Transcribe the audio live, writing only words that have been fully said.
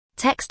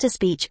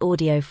Text-to-speech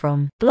audio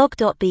from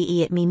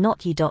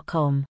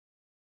blog.beitmenotyu.com.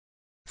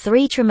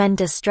 3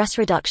 tremendous stress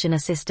reduction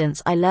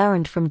assistants I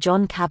learned from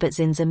Jon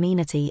Kabat-Zinn's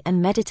Amenity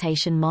and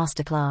Meditation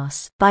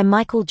Masterclass by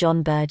Michael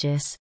John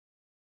Burgess.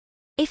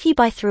 If you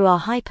buy through our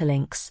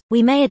hyperlinks,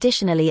 we may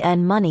additionally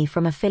earn money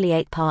from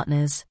affiliate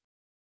partners.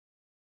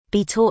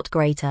 Be taught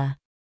greater.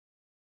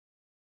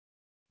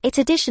 It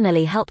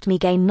additionally helped me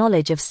gain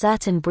knowledge of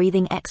certain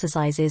breathing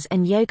exercises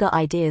and yoga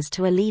ideas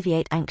to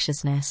alleviate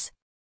anxiousness.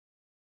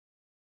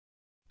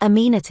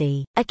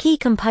 Amenity, a key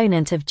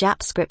component of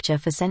Jap scripture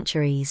for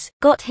centuries,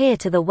 got here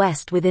to the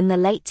West within the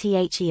late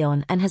Th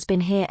Eon and has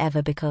been here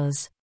ever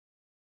because.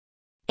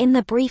 In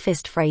the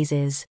briefest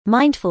phrases,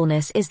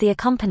 mindfulness is the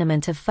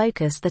accompaniment of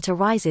focus that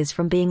arises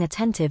from being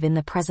attentive in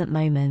the present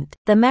moment.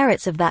 The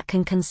merits of that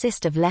can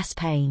consist of less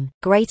pain,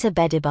 greater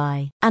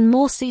bedibai, and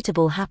more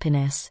suitable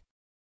happiness.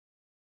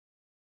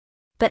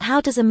 But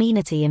how does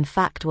amenity in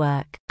fact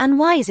work, and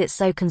why is it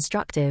so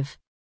constructive?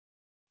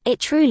 It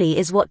truly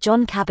is what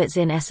Jon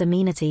Kabat-Zinn's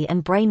Amenity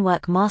and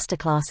Brainwork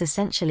Masterclass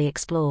essentially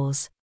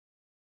explores.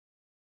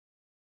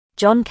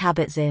 Jon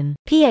Kabat-Zinn,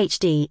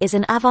 Ph.D. is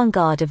an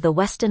avant-garde of the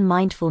Western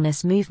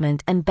mindfulness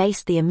movement and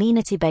based the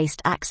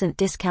amenity-based accent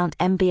discount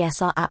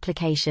MBSR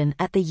application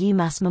at the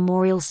UMass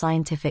Memorial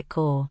Scientific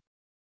Corps.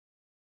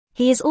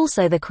 He is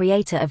also the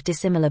creator of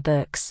dissimilar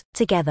books,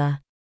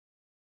 Together,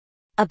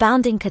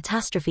 Abounding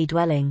Catastrophe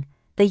Dwelling,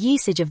 The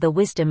Usage of the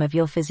Wisdom of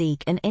Your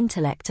Physique and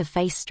Intellect to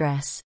Face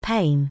Stress,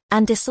 Pain,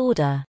 and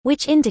Disorder,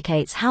 which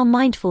indicates how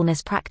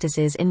mindfulness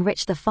practices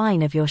enrich the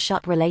fine of your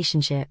shut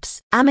relationships,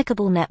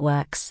 amicable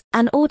networks,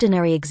 and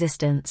ordinary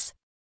existence.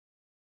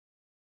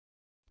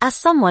 As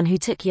someone who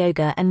took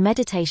yoga and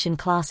meditation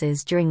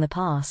classes during the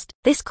past,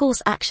 this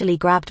course actually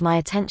grabbed my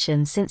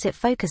attention since it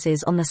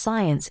focuses on the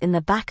science in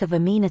the back of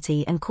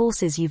amenity and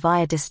courses you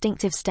via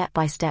distinctive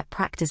step-by-step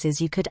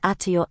practices you could add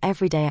to your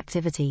everyday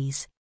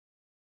activities.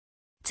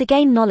 To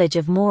gain knowledge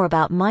of more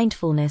about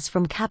mindfulness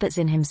from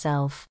Kabat-Zinn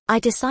himself, I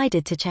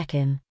decided to check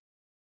in.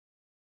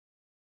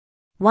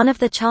 One of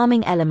the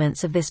charming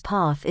elements of this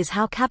path is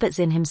how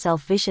Kabat-Zinn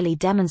himself visually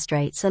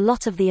demonstrates a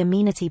lot of the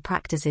amenity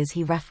practices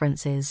he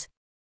references.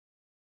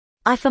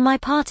 I for my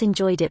part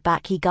enjoyed it.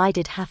 He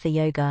guided Hatha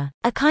Yoga,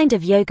 a kind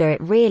of yoga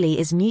it really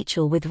is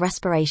mutual with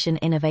respiration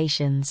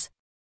innovations.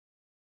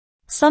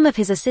 Some of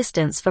his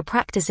assistants for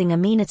practicing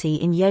amenity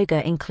in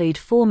yoga include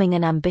forming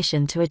an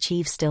ambition to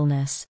achieve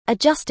stillness,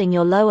 adjusting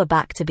your lower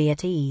back to be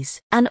at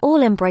ease, and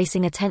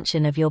all-embracing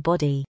attention of your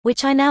body,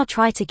 which I now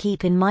try to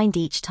keep in mind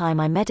each time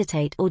I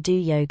meditate or do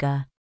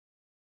yoga.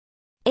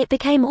 It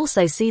became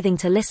also soothing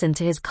to listen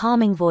to his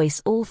calming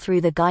voice all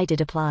through the guided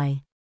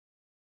apply.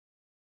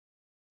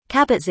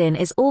 Kabat-Zinn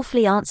is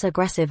awfully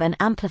aggressive and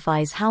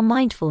amplifies how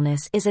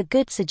mindfulness is a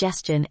good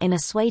suggestion in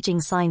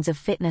assuaging signs of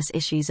fitness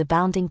issues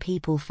abounding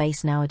people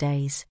face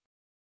nowadays.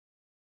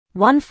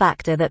 One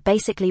factor that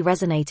basically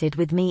resonated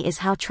with me is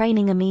how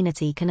training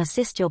amenity can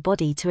assist your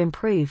body to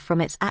improve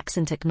from its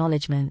accent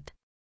acknowledgement.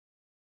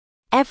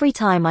 Every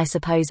time I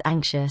suppose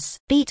anxious,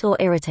 beat or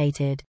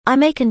irritated, I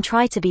make and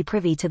try to be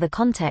privy to the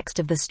context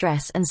of the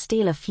stress and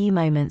steal a few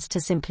moments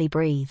to simply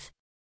breathe.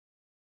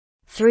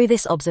 Through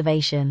this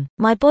observation,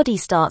 my body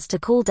starts to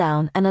cool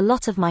down and a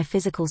lot of my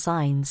physical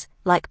signs,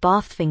 like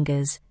bathed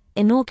fingers,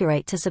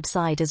 inaugurate to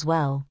subside as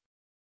well.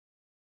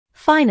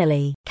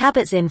 Finally,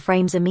 Kabat-Zinn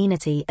frames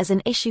amenity as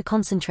an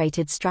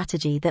issue-concentrated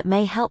strategy that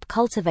may help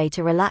cultivate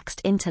a relaxed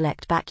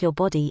intellect. Your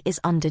body is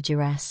under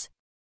duress.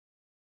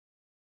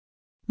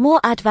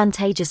 More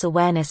advantageous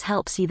awareness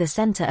helps you the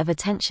center of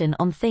attention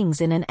on things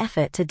in an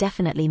effort to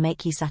definitely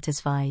make you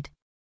satisfied.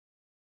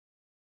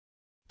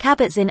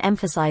 Kabat-Zinn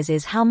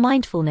emphasizes how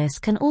mindfulness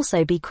can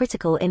also be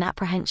critical in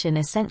apprehension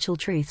essential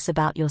truths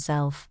about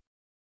yourself.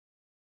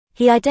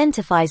 He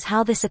identifies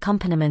how this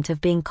accompaniment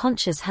of being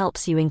conscious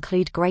helps you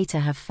include greater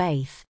have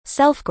faith,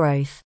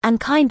 self-growth, and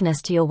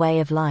kindness to your way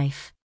of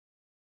life.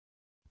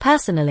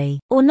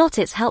 Personally, or not,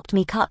 it's helped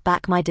me cut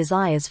back my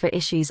desires for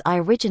issues I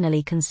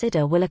originally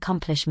consider will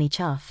accomplish me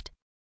chuffed.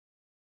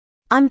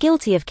 I'm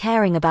guilty of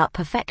caring about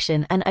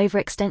perfection and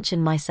overextension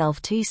myself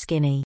too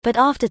skinny, but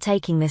after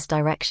taking this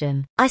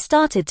direction, I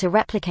started to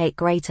replicate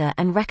greater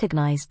and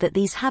recognized that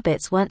these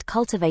habits weren't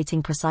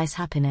cultivating precise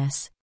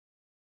happiness.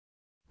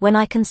 When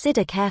I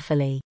consider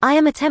carefully, I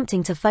am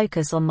attempting to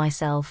focus on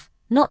myself,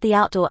 not the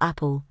outdoor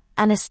apple,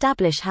 and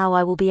establish how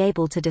I will be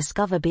able to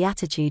discover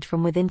beatitude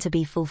from within to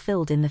be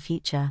fulfilled in the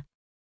future.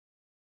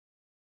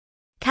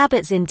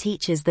 Kabat-Zinn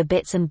teaches the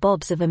bits and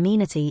bobs of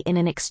amenity in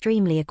an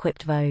extremely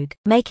equipped vogue,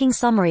 making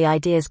summary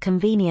ideas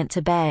convenient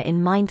to bear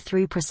in mind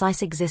through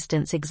precise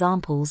existence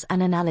examples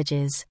and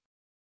analogies.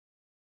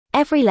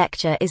 Every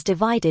lecture is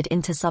divided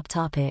into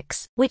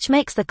subtopics, which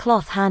makes the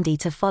cloth handy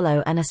to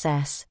follow and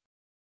assess.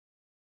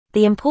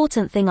 The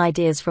important thing,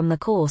 ideas from the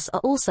course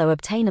are also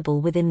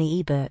obtainable within the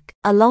ebook,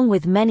 along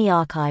with many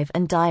archive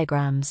and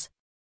diagrams.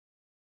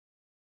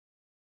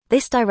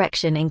 This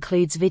direction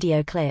includes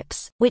video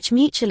clips, which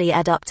mutually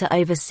add up to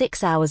over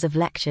 6 hours of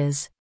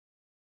lectures.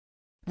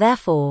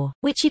 therefore,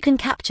 which you can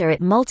capture at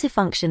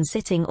multifunction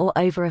sitting or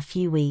over a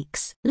few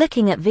weeks,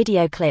 looking at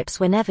video clips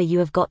whenever you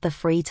have got the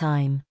free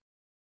time.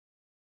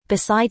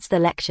 Besides the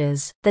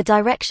lectures, the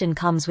direction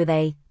comes with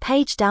a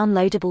page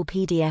downloadable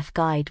PDF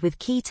guide with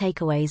key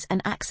takeaways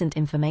and accent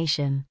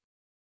information.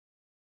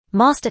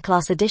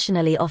 Masterclass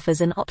additionally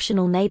offers an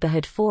optional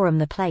neighborhood forum,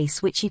 the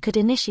place which you could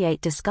initiate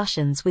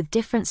discussions with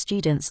different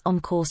students on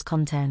course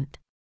content.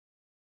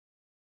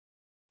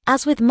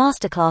 As with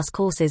Masterclass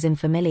courses in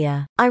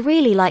Familiar, I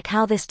really like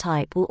how this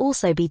type will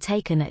also be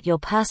taken at your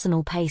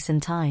personal pace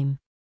and time.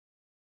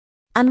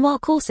 And while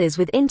courses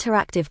with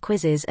interactive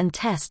quizzes and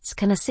tests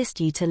can assist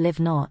you to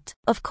live not,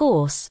 of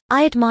course,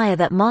 I admire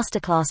that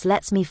Masterclass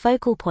lets me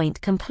focal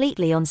point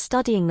completely on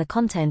studying the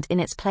content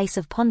in its place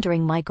of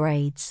pondering my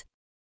grades.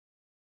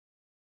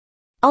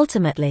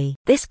 Ultimately,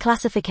 this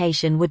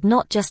classification would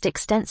not just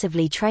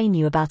extensively train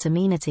you about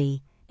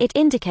amenity, it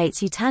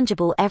indicates you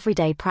tangible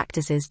everyday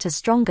practices to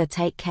stronger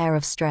take care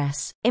of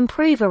stress,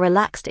 improve a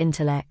relaxed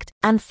intellect,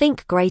 and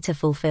think greater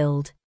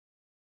fulfilled.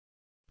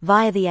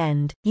 Via the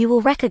end, you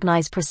will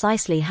recognize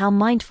precisely how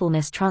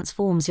mindfulness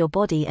transforms your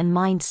body and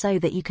mind so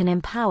that you can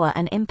empower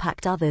and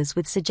impact others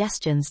with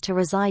suggestions to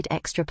reside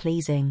extra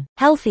pleasing,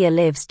 healthier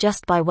lives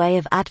just by way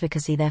of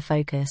advocacy their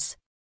focus.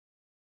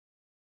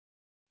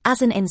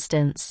 As an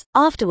instance,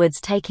 afterwards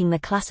taking the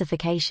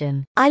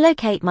classification, I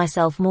locate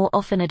myself more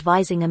often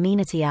advising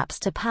amenity apps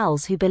to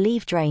pals who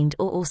believe drained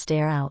or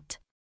austere out.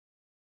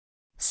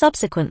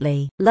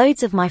 Subsequently,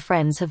 loads of my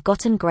friends have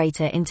gotten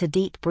greater into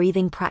deep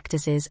breathing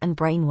practices and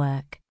brain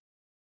work.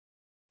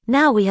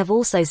 Now we have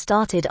also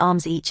started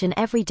arms each and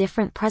every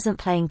different present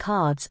playing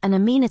cards and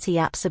amenity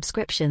app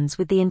subscriptions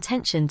with the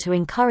intention to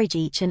encourage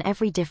each and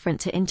every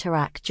different to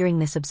interact during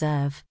this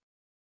observe.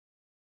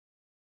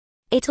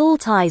 It all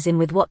ties in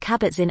with what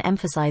Kabat-Zinn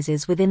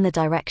emphasizes within the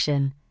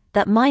direction,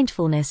 that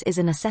mindfulness is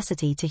a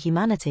necessity to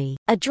humanity,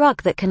 a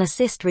drug that can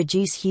assist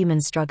reduce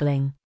human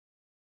struggling.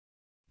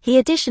 He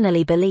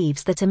additionally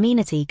believes that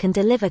amenity can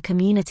deliver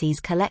communities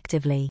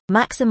collectively,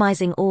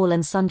 maximizing all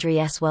and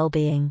sundry's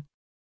well-being.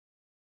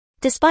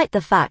 Despite the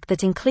fact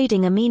that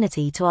including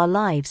amenity to our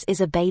lives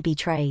is a baby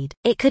trade,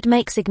 it could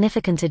make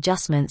significant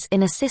adjustments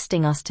in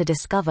assisting us to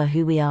discover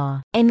who we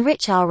are,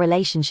 enrich our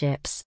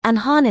relationships, and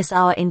harness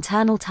our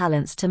internal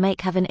talents to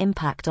have an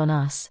impact on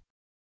us.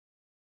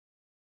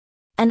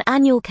 An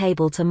annual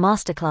cable to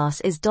Masterclass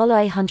is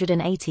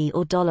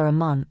 $180 or a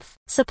month,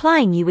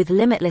 supplying you with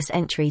limitless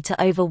entry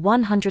to over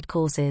 100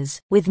 courses,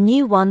 with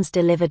new ones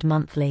delivered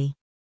monthly.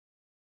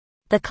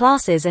 The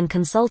classes and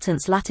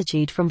consultants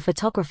latitude from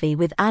photography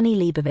with Annie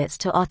Leibovitz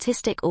to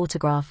artistic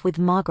autograph with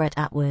Margaret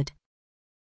Atwood.